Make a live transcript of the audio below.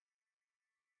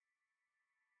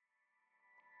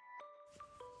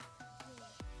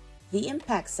the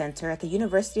Impact Center at the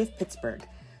University of Pittsburgh,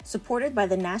 supported by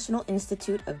the National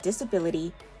Institute of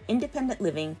Disability, Independent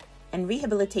Living, and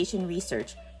Rehabilitation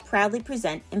Research, proudly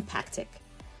present Impactic.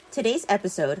 Today's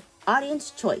episode,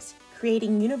 Audience Choice,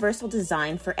 Creating Universal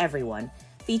Design for Everyone,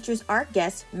 features our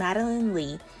guests Madeline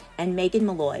Lee and Megan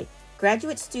Malloy,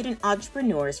 graduate student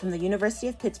entrepreneurs from the University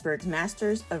of Pittsburgh's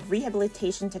Masters of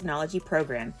Rehabilitation Technology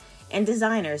program and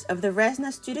designers of the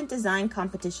RESNA Student Design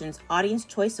Competition's Audience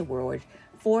Choice Award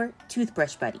for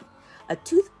Toothbrush Buddy, a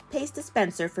toothpaste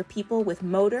dispenser for people with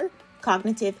motor,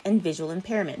 cognitive, and visual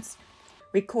impairments.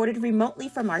 Recorded remotely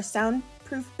from our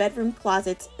soundproof bedroom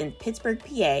closets in Pittsburgh,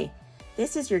 PA,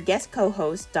 this is your guest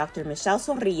co-host, Dr. Michelle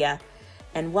Sorrilla,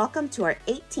 and welcome to our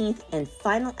 18th and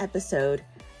final episode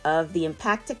of the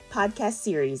Impactic podcast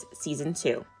series, Season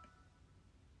 2.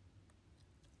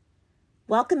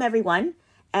 Welcome, everyone.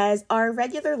 As our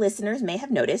regular listeners may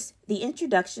have noticed, the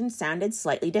introduction sounded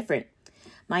slightly different.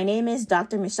 My name is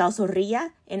Dr. Michelle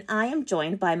Sorrilla, and I am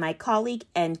joined by my colleague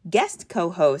and guest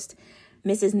co-host,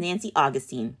 Mrs. Nancy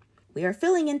Augustine. We are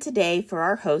filling in today for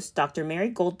our host, Dr. Mary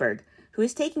Goldberg, who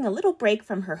is taking a little break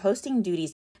from her hosting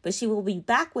duties, but she will be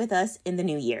back with us in the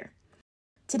new year.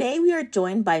 Today, we are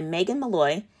joined by Megan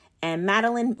Malloy and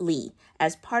Madeline Lee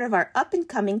as part of our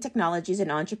Up-and-Coming Technologies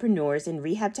and Entrepreneurs in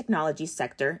Rehab Technology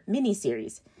Sector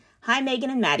mini-series. Hi, Megan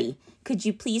and Maddie. Could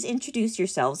you please introduce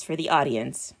yourselves for the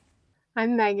audience?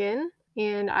 I'm Megan,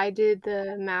 and I did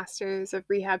the Masters of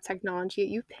Rehab Technology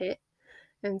at UPitt,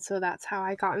 and so that's how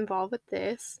I got involved with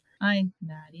this. I'm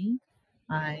Maddie.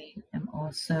 I am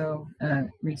also a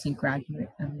recent graduate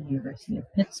of the University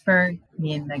of Pittsburgh.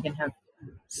 Me and Megan have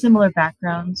similar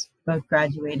backgrounds, both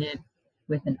graduated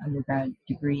with an undergrad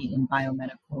degree in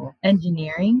biomedical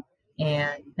engineering,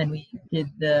 and then we did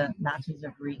the Masters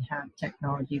of Rehab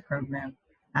Technology program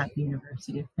at the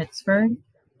University of Pittsburgh.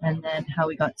 And then how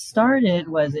we got started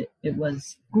was it was a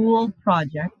school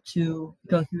project to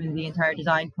go through the entire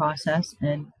design process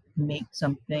and make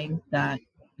something that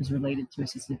is related to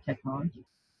assistive technology.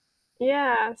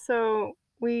 Yeah, so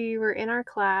we were in our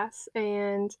class,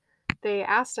 and they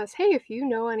asked us, hey, if you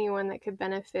know anyone that could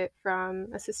benefit from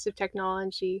assistive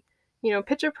technology,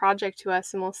 pitch a project to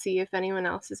us and we'll see if anyone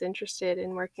else is interested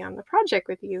in working on the project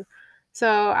with you.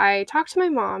 So I talked to my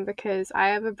mom because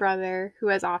I have a brother who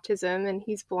has autism and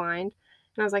he's blind.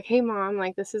 And I was like, hey, mom,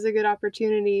 this is a good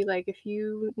opportunity. If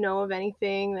you know of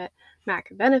anything that Matt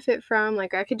could benefit from, I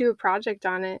could do a project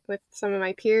on it with some of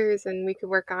my peers and we could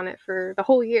work on it for the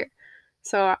whole year.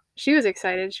 So she was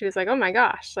excited. She was like, oh my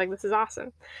gosh, this is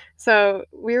awesome. So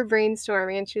we were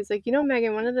brainstorming and she was like,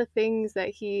 Megan, one of the things that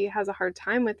he has a hard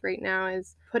time with right now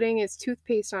is putting his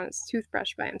toothpaste on his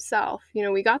toothbrush by himself.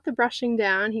 We got the brushing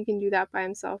down. He can do that by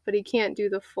himself, but he can't do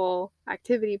the full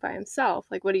activity by himself.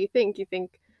 What do you think? Do you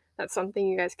think that's something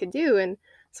you guys could do? And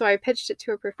so I pitched it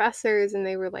to our professors and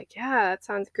they were like, yeah, that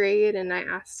sounds great. And I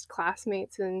asked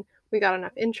classmates and we got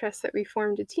enough interest that we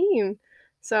formed a team.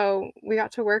 So we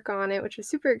got to work on it, which was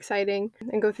super exciting,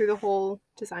 and go through the whole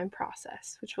design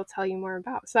process, which we'll tell you more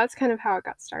about. So that's kind of how it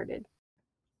got started.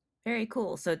 Very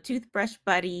cool. So Toothbrush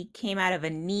Buddy came out of a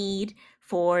need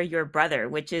for your brother,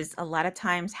 which is a lot of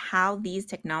times how these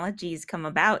technologies come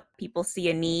about. People see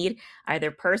a need,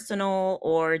 either personal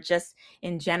or just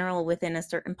in general within a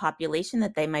certain population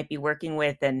that they might be working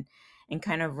with and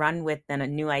kind of run with then a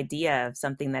new idea of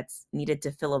something that's needed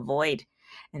to fill a void.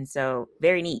 And so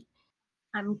very neat.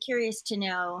 I'm curious to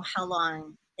know how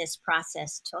long this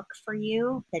process took for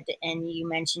you. And you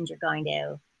mentioned you're going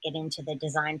to get into the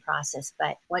design process,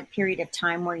 but what period of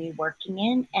time were you working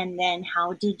in? And then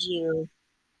how did you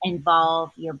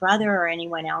involve your brother or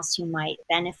anyone else who might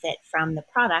benefit from the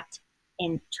product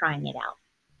in trying it out?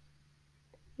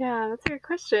 Yeah, that's a good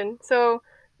question. So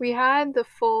we had the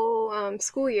full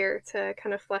school year to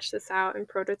kind of flesh this out and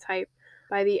prototype.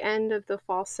 By the end of the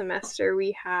fall semester,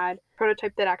 we had a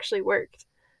prototype that actually worked.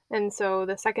 And so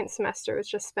the second semester was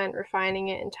just spent refining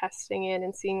it and testing it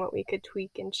and seeing what we could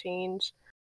tweak and change.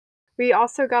 We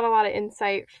also got a lot of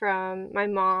insight from my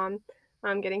mom,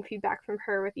 getting feedback from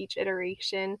her with each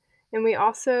iteration. And we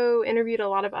also interviewed a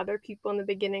lot of other people in the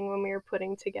beginning when we were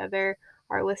putting together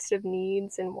our list of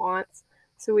needs and wants.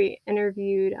 So we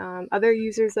interviewed other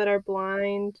users that are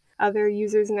blind, other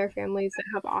users in their families that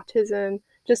have autism,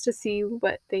 just to see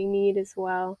what they need as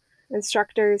well.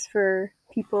 Instructors for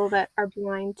people that are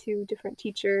blind to different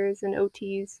teachers and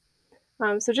OTs.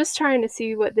 So just trying to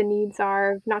see what the needs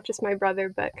are, not just my brother,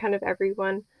 but kind of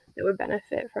everyone that would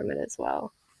benefit from it as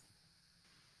well.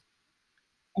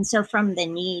 And so from the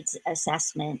needs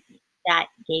assessment, that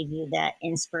gave you the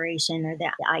inspiration or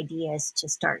the ideas to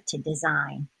start to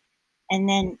design. And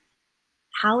then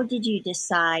How did you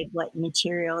decide what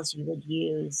materials you would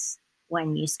use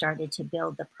when you started to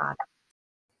build the product?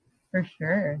 For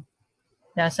sure.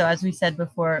 Yeah, so as we said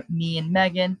before, me and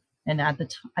Megan, and at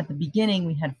the beginning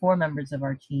we had 4 members of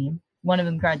our team. One of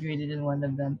them graduated and one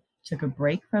of them took a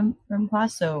break from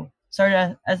class. So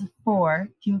started as a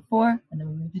team of four, and then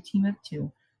we moved to team of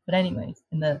two. But anyways,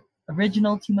 in the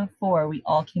original team of four, we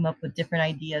all came up with different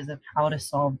ideas of how to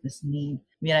solve this need.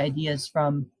 We had ideas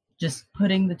from just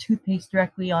putting the toothpaste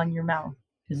directly on your mouth,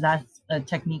 because that's a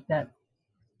technique that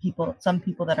some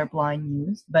people that are blind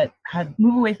use, but had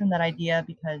moved away from that idea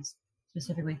because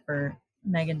specifically for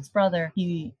Megan's brother,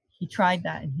 he tried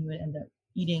that and he would end up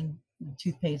eating the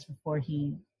toothpaste before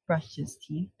he brushed his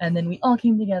teeth. And then we all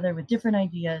came together with different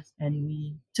ideas and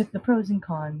we took the pros and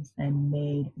cons and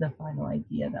made the final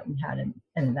idea that we had, and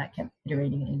then that kept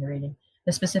iterating and iterating.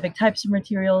 The specific types of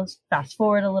materials, fast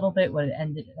forward a little bit, what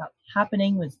ended up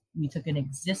happening was we took an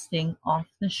existing off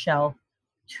the shelf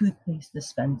toothpaste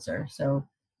dispenser. So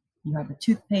you have a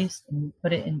toothpaste and you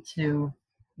put it into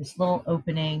this little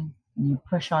opening and you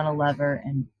push on a lever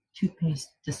and toothpaste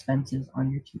dispenses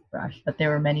on your toothbrush. But there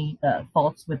were many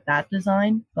faults with that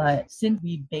design. But since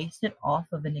we based it off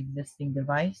of an existing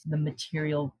device, the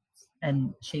materials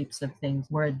and shapes of things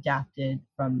were adapted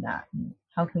from that. And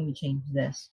how can we change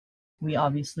this? We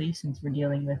obviously, since we're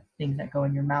dealing with things that go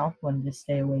in your mouth, wanted to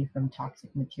stay away from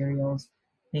toxic materials.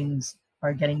 Things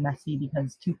are getting messy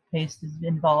because toothpaste is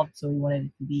involved, so we wanted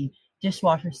it to be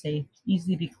dishwasher safe,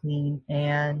 easy to be clean,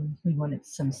 and we wanted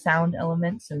some sound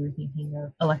elements, so we were thinking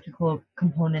of electrical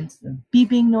components of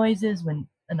beeping noises when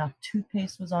enough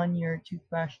toothpaste was on your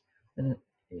toothbrush, that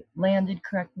it landed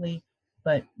correctly,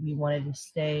 but we wanted to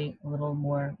stay a little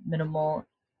more minimal,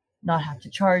 not have to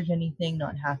charge anything,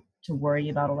 not have to worry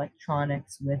about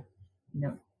electronics with,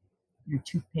 your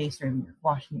toothpaste or you're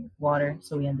washing it with water.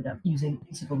 So we ended up using a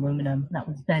piece of aluminum that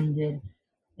was bended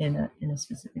in a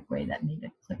specific way that made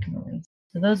a click noise.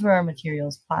 So those were our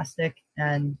materials, plastic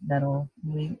and metal.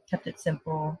 We kept it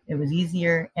simple. It was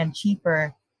easier and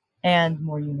cheaper and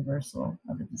more universal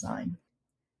of a design.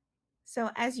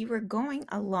 So, as you were going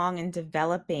along and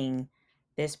developing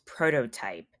this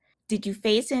prototype, did you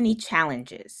face any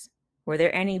challenges? Were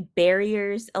there any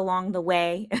barriers along the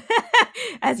way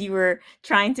as you were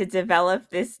trying to develop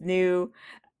this new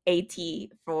AT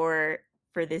for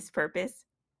this purpose?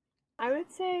 I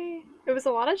would say it was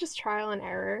a lot of just trial and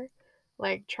error,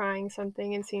 like trying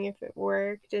something and seeing if it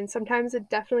worked. And sometimes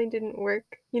it definitely didn't work,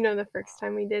 the first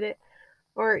time we did it.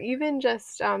 Or even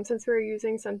just since we were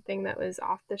using something that was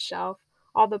off the shelf,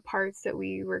 all the parts that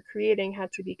we were creating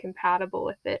had to be compatible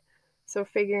with it. So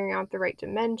figuring out the right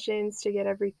dimensions to get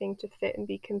everything to fit and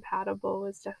be compatible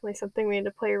was definitely something we had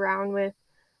to play around with.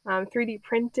 3D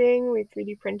printing, we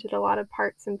 3D printed a lot of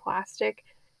parts in plastic.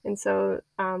 And so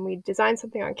we designed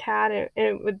something on CAD and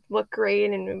it would look great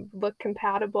and it would look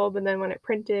compatible, but then when it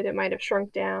printed, it might have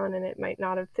shrunk down and it might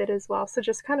not have fit as well. So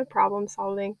just kind of problem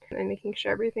solving and making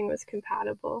sure everything was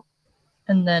compatible.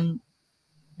 And then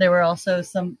there were also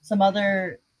some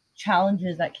other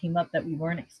challenges that came up that we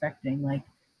weren't expecting, like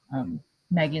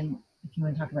Megan, if you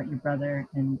want to talk about your brother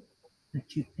and the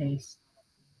toothpaste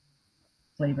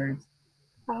flavors.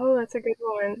 Oh, that's a good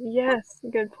one. Yes,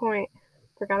 good point.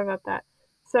 Forgot about that.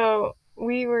 So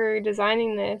we were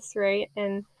designing this, right?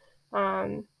 And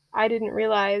I didn't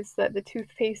realize that the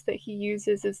toothpaste that he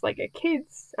uses is like a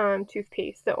kid's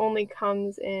toothpaste that only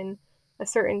comes in a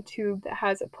certain tube that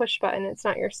has a push button. It's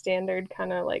not your standard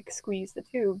kind of like squeeze the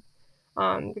tube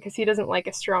because he doesn't like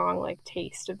a strong like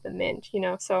taste of the mint.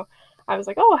 So I was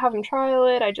like, oh, I'll have him trial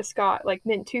it. I just got like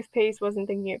mint toothpaste, wasn't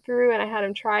thinking it through, and I had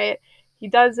him try it. He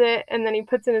does it, and then he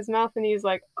puts it in his mouth, and he's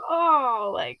like,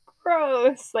 oh, like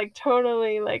gross, like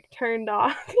totally like turned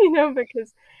off,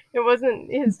 because it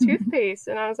wasn't his toothpaste.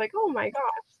 And I was like, oh my gosh,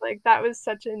 like that was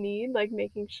such a need, like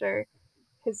making sure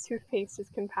his toothpaste is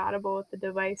compatible with the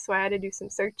device. So I had to do some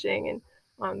searching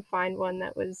and find one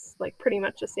that was like pretty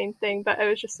much the same thing. But it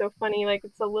was just so funny, like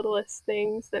it's the littlest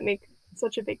things that make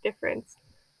such a big difference.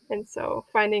 And so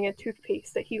finding a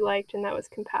toothpaste that he liked and that was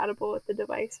compatible with the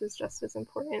device was just as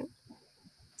important.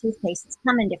 Toothpastes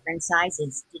come in different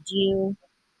sizes.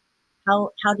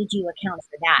 How did you account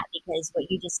for that? Because what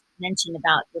you just mentioned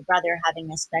about your brother having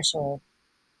a special,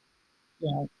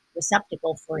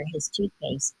 receptacle for his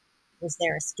toothpaste, was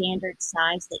there a standard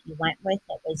size that you went with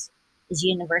that is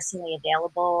universally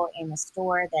available in the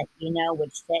store that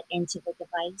would fit into the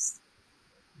device?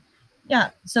 Yeah,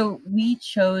 so we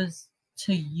chose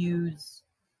to use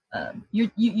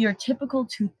your typical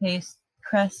toothpaste,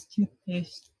 Crest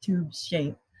toothpaste tube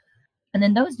shape. And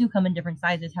then those do come in different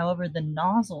sizes. However, the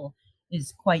nozzle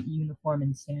is quite uniform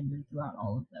and standard throughout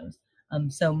all of those.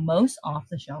 So most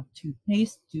off-the-shelf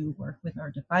toothpaste do work with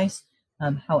our device.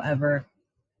 However,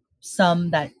 some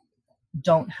that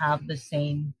don't have the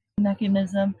same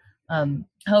mechanism.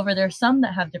 However, there are some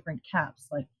that have different caps.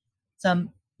 Like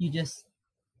some you just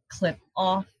clip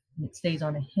off and it stays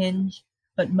on a hinge.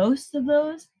 But most of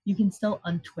those you can still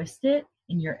untwist it,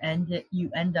 and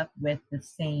you end up with the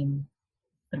same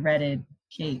threaded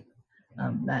shape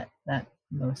that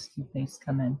most toothpaste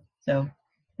come in. So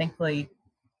thankfully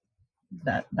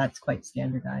that's quite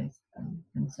standardized,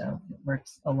 and so it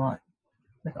works a lot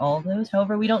with all of those.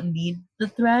 However, we don't need the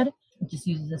thread. It just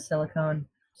uses a silicone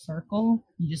circle.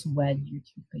 You just wedge your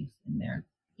toothpaste in there.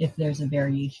 If there's a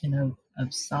variation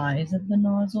of size of the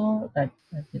nozzle, that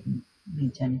didn't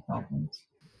lead to any problems.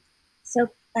 So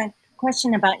a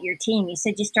question about your team. You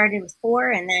said you started with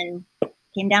 4 and then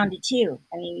came down to 2.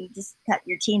 I mean, you just cut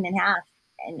your team in half.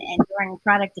 And during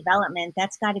product development,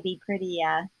 that's got to be pretty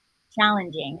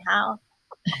challenging. How?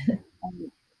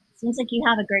 Seems like you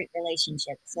have a great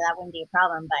relationship, so that wouldn't be a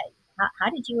problem. But how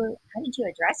did you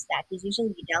address that? Because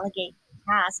usually you delegate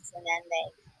tasks and then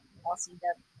they all seem to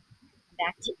come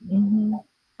back to you. Mm-hmm.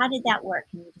 How did that work?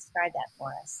 Can you describe that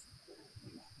for us?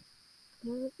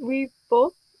 We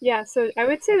both, yeah. So I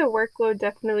would say the workload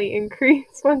definitely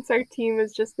increased once our team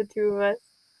was just the 2 of us.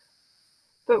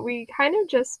 But we kind of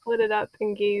just split it up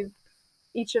and gave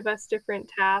each of us different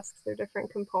tasks or different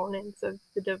components of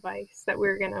the device that we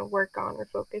were going to work on or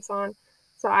focus on.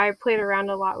 So I played around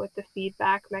a lot with the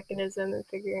feedback mechanism and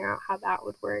figuring out how that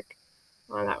would work.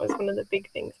 That was one of the big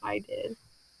things I did.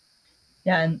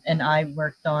 Yeah, and I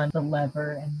worked on the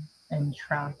lever and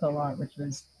track a lot, which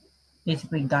was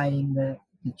basically guiding the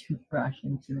toothbrush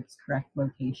into its correct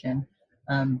location.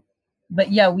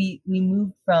 But yeah, we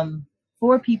moved from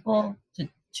 4 people to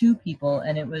 2 people,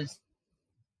 and it was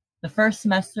the first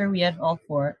semester we had all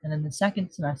 4, and then the second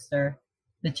semester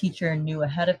the teacher knew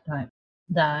ahead of time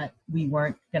that we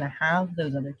weren't going to have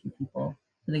those other 2 people,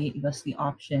 so they gave us the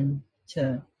option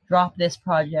to drop this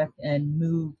project and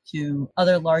move to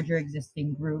other larger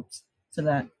existing groups so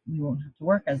that we won't have to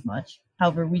work as much.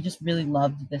 However, we just really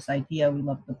loved this idea. We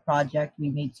loved the project. We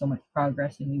made so much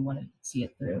progress and we wanted to see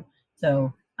it through.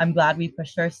 So I'm glad we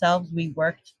pushed ourselves. We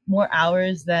worked more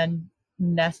hours than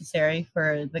necessary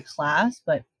for the class,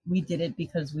 but we did it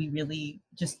because we really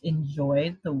just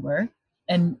enjoyed the work.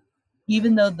 And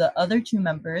even though the other 2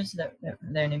 members,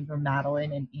 their names were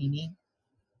Madeline and Amy,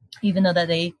 even though that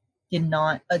they did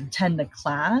not attend the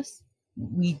class,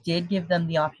 we did give them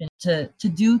the option to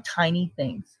do tiny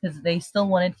things because they still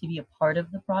wanted to be a part of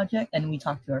the project. And we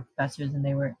talked to our professors and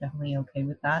they were definitely okay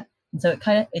with that. And so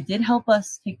it did help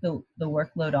us take the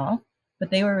workload off, but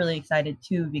they were really excited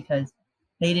too because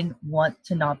they didn't want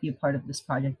to not be a part of this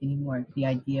project anymore. The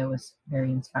idea was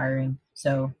very inspiring.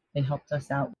 So they helped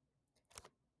us out.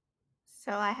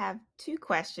 So I have 2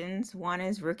 questions. One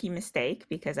is rookie mistake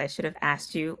because I should have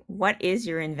asked you, what is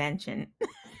your invention?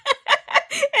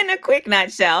 In a quick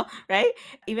nutshell, right?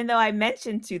 Even though I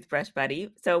mentioned Toothbrush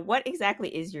Buddy. So what exactly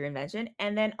is your invention?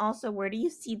 And then also, where do you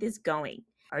see this going?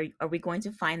 Are we going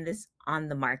to find this on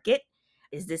the market?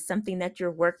 Is this something that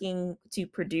you're working to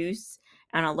produce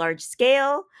on a large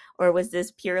scale? Or was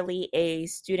this purely a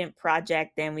student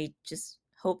project and we just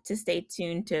hope to stay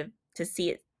tuned to see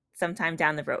it sometime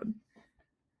down the road?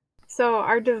 So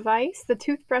our device, the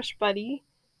Toothbrush Buddy,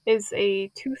 is a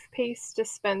toothpaste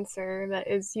dispenser that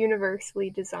is universally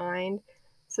designed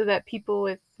so that people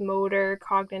with motor,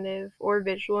 cognitive, or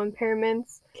visual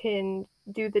impairments can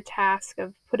do the task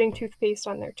of putting toothpaste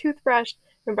on their toothbrush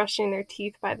and brushing their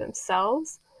teeth by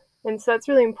themselves. And so that's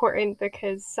really important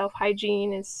because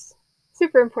self-hygiene is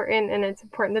super important, and it's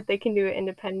important that they can do it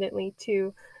independently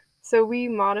too. So we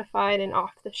modified an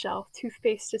off-the-shelf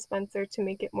toothpaste dispenser to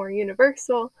make it more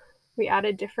universal. We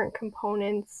added different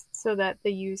components so that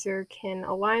the user can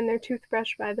align their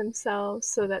toothbrush by themselves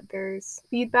so that there's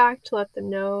feedback to let them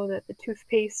know that the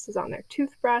toothpaste is on their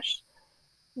toothbrush,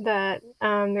 that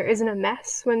there isn't a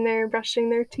mess when they're brushing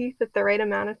their teeth, that the right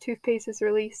amount of toothpaste is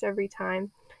released every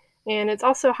time. And it's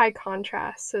also high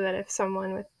contrast so that if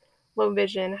someone with low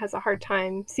vision has a hard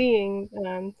time seeing,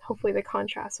 hopefully the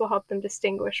contrast will help them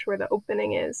distinguish where the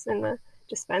opening is in the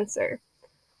dispenser.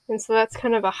 And so that's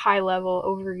kind of a high-level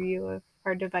overview of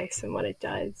our device and what it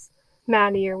does.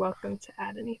 Maddie, you're welcome to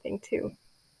add anything too.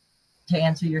 To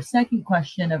answer your second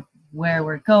question of where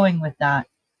we're going with that,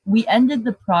 we ended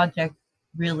the project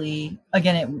really,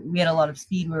 again, we had a lot of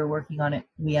speed. We were working on it.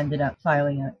 We ended up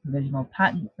filing a provisional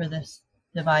patent for this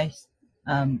device.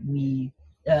 We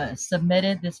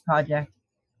submitted this project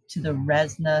to the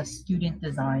RESNA student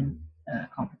design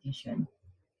competition.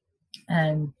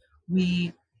 And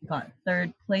we got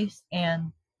 3rd place,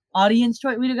 and audience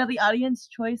choice. We got the Audience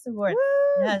Choice Award.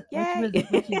 Woo! Yeah, Yay! which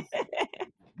is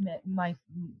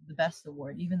the best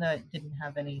award, even though it didn't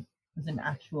have any was an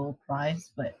actual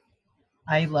prize. But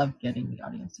I loved getting the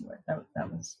Audience Award.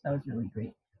 That was really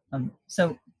great.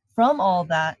 So from all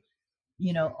that,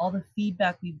 all the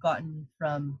feedback we've gotten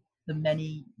from the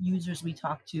many users we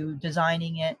talked to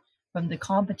designing it, from the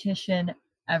competition,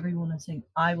 everyone was saying,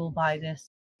 I will buy this.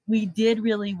 We did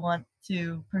really want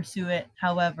to pursue it.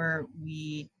 However,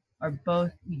 we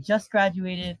just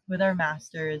graduated with our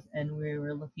masters, and we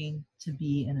were looking to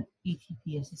be an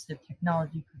ATP assistive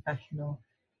technology professional.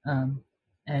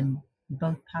 And we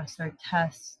both passed our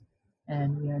tests,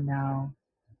 and we are now,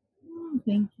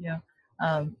 thank you.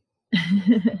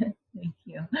 Thank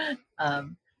you.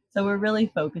 So we're really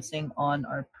focusing on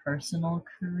our personal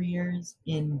careers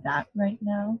in that right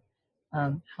now.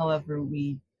 However,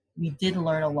 we did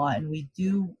learn a lot, and we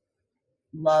do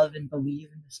love and believe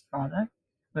in this product,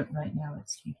 but right now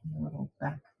it's taking a little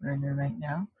back burner right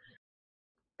now.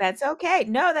 That's okay.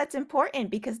 No, that's important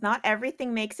because not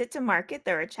everything makes it to market.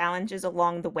 There are challenges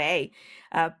along the way.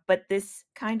 But this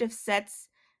kind of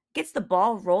gets the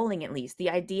ball rolling at least. The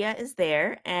idea is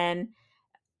there. And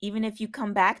even if you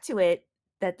come back to it,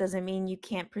 that doesn't mean you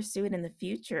can't pursue it in the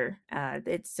future.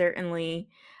 It's certainly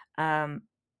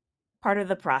part of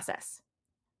the process.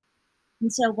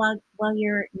 And so while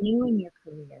you're new in your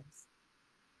careers,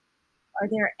 are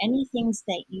there any things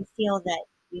that you feel that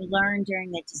you learned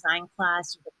during the design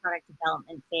class or the product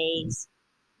development phase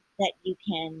that you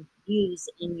can use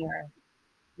in your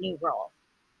new role?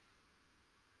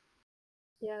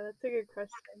 Yeah, that's a good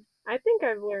question. I think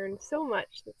I've learned so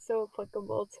much that's so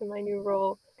applicable to my new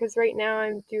role because right now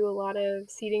I do a lot of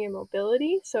seating and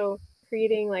mobility, so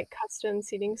creating like custom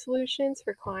seating solutions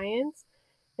for clients.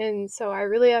 And so I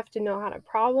really have to know how to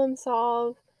problem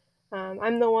solve.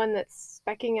 I'm the one that's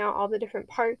specking out all the different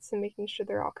parts and making sure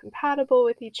they're all compatible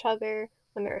with each other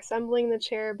when they're assembling the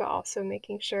chair, but also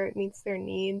making sure it meets their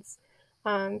needs.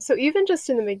 So even just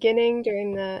in the beginning,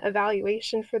 during the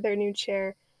evaluation for their new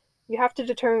chair, you have to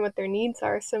determine what their needs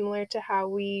are, similar to how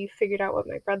we figured out what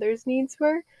my brother's needs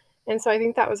were. And so I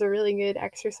think that was a really good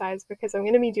exercise because I'm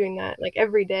going to be doing that like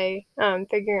every day,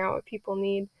 figuring out what people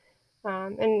need.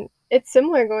 And it's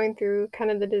similar going through kind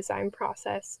of the design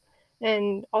process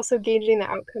and also gauging the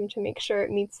outcome to make sure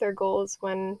it meets their goals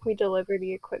when we deliver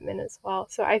the equipment as well.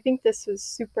 So I think this was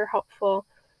super helpful,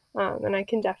 and I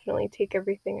can definitely take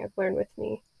everything I've learned with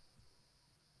me.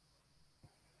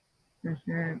 For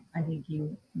sure. I think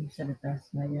you said it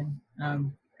best, Megan.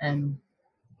 And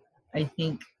I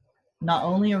think not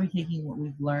only are we taking what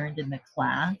we've learned in the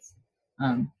class,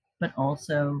 but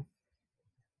also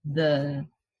the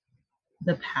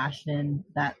passion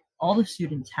that all the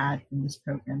students had from this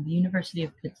program. The University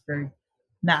of Pittsburgh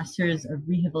Masters of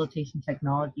Rehabilitation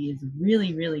Technology is a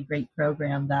really, really great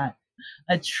program that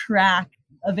attract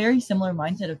a very similar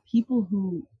mindset of people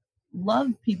who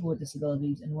love people with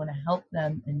disabilities and want to help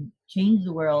them and change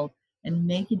the world and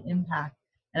make an impact.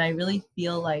 And I really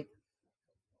feel like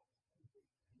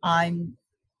I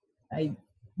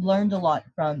learned a lot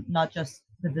from not just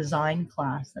the design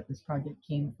class that this project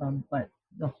came from, but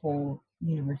the whole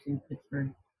University of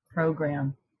Pittsburgh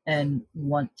program, and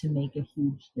want to make a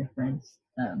huge difference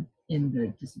in the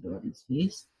disability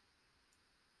space.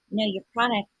 Your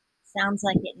product sounds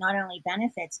like it not only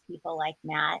benefits people like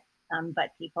Matt, but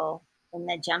people in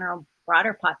the general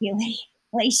broader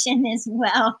population as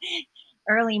well.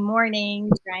 Early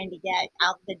morning, trying to get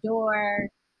out the door,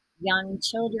 young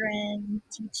children,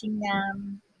 teaching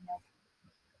them,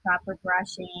 proper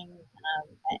brushing.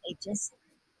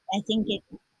 I think it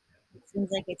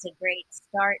seems like it's a great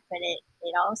start, but it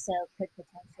also could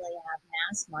potentially have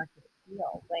mass market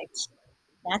appeal, which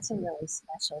that's a really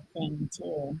special thing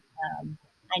too.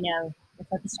 I know you're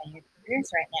focused on your careers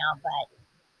right now, but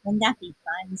wouldn't that be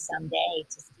fun someday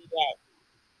to see it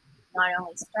not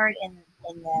only start in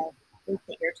the group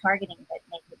that you're targeting, but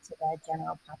make it to the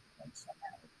general population?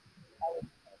 That would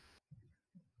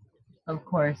Of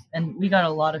course. And we got a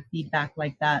lot of feedback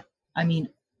like that. I mean,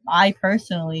 I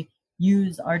personally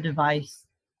use our device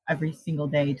every single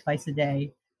day, twice a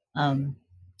day,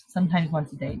 sometimes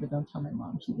once a day, but don't tell my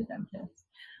mom, she's a dentist.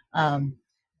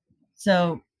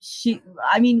 So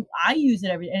I use it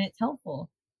every day and it's helpful.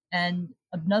 And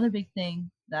another big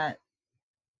thing that,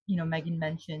 Megan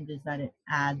mentioned is that it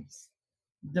adds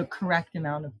the correct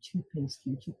amount of toothpaste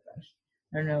to your toothbrush.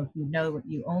 I don't know if you know, but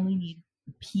you only need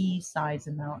a pea-size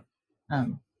amount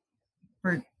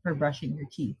for brushing your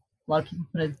teeth. A lot of people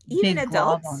put a Even big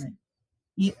glob on it.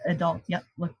 Adults, yep.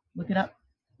 Look it up.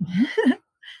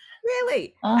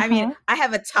 Really? I mean, Uh-huh. I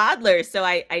have a toddler, so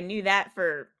I knew that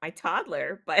for my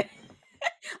toddler, but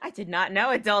I did not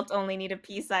know adults only need a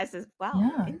pea size as well.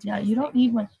 Yeah, you don't Interesting.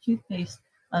 need much toothpaste.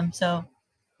 So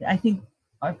I think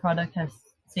our product has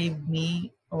saved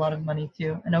me a lot of money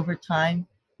too. And over time,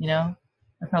 I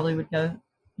probably would go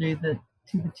through the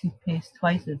tube of toothpaste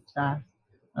twice as fast.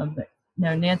 But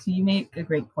no, Nancy, you make a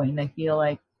great point. And I feel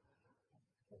like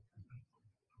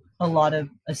a lot of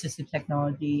assistive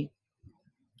technology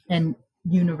and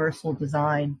universal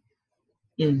design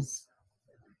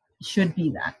should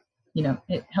be that.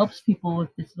 It helps people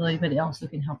with disability, but it also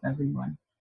can help everyone.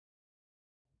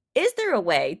 Is there a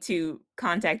way to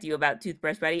contact you about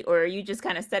Toothbrush Buddy, or are you just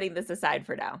kind of setting this aside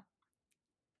for now?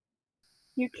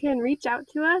 You can reach out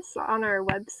to us on our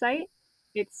website.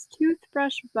 It's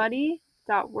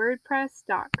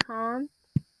toothbrushbuddy.wordpress.com.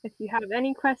 If you have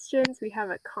any questions, we have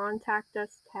a Contact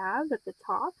Us tab at the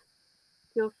top.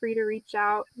 Feel free to reach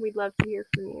out. We'd love to hear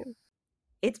from you.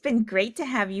 It's been great to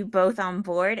have you both on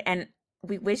board, and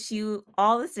we wish you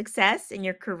all the success in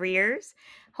your careers.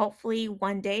 Hopefully,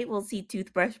 one day we'll see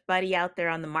Toothbrush Buddy out there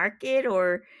on the market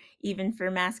or even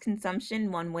for mass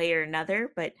consumption one way or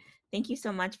another. But thank you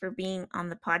so much for being on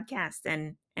the podcast,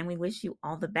 and we wish you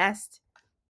all the best.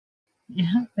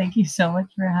 Yeah, thank you so much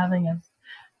for having us.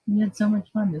 We had so much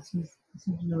fun. This was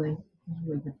really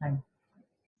good time.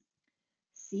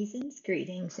 Season's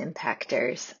greetings,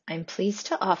 Impactors. I'm pleased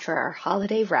to offer our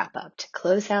holiday wrap-up to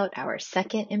close out our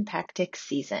second Impactic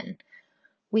season.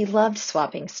 We loved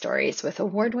swapping stories with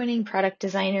award-winning product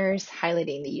designers,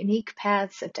 highlighting the unique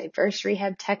paths of diverse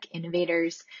rehab tech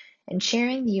innovators, and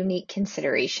sharing the unique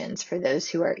considerations for those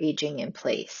who are aging in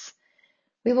place.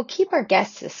 We will keep our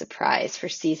guests a surprise for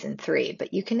Season 3,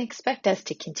 but you can expect us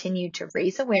to continue to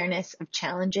raise awareness of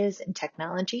challenges in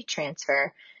technology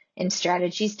transfer and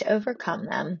strategies to overcome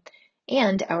them,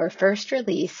 and our first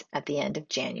release at the end of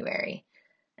January.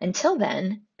 Until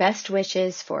then, best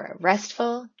wishes for a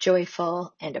restful,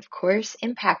 joyful, and of course,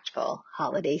 impactful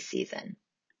holiday season.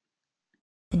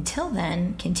 Until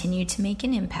then, continue to make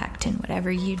an impact in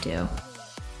whatever you do.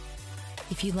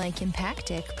 If you like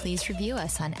Impactic, please review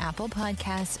us on Apple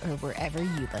Podcasts or wherever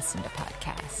you listen to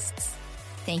podcasts.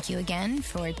 Thank you again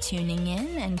for tuning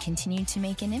in, and continue to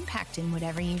make an impact in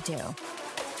whatever you do.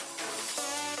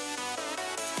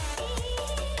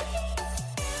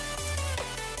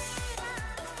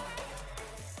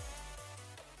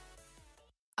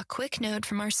 A quick note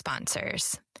from our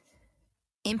sponsors.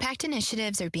 Impact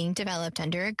initiatives are being developed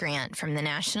under a grant from the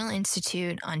National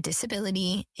Institute on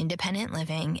Disability, Independent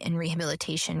Living, and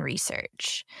Rehabilitation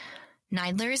Research.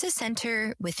 NIDLR is a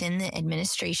center within the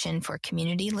Administration for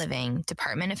Community Living,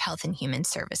 Department of Health and Human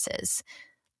Services.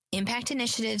 Impact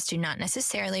initiatives do not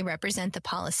necessarily represent the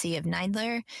policy of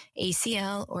NIDLR,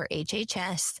 ACL, or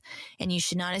HHS, and you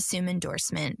should not assume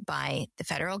endorsement by the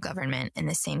federal government, and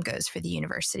the same goes for the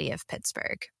University of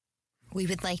Pittsburgh. We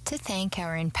would like to thank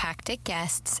our Impactic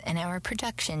guests and our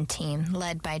production team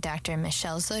led by Dr.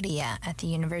 Michelle Zodia at the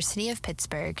University of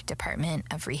Pittsburgh Department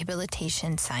of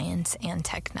Rehabilitation Science and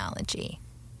Technology.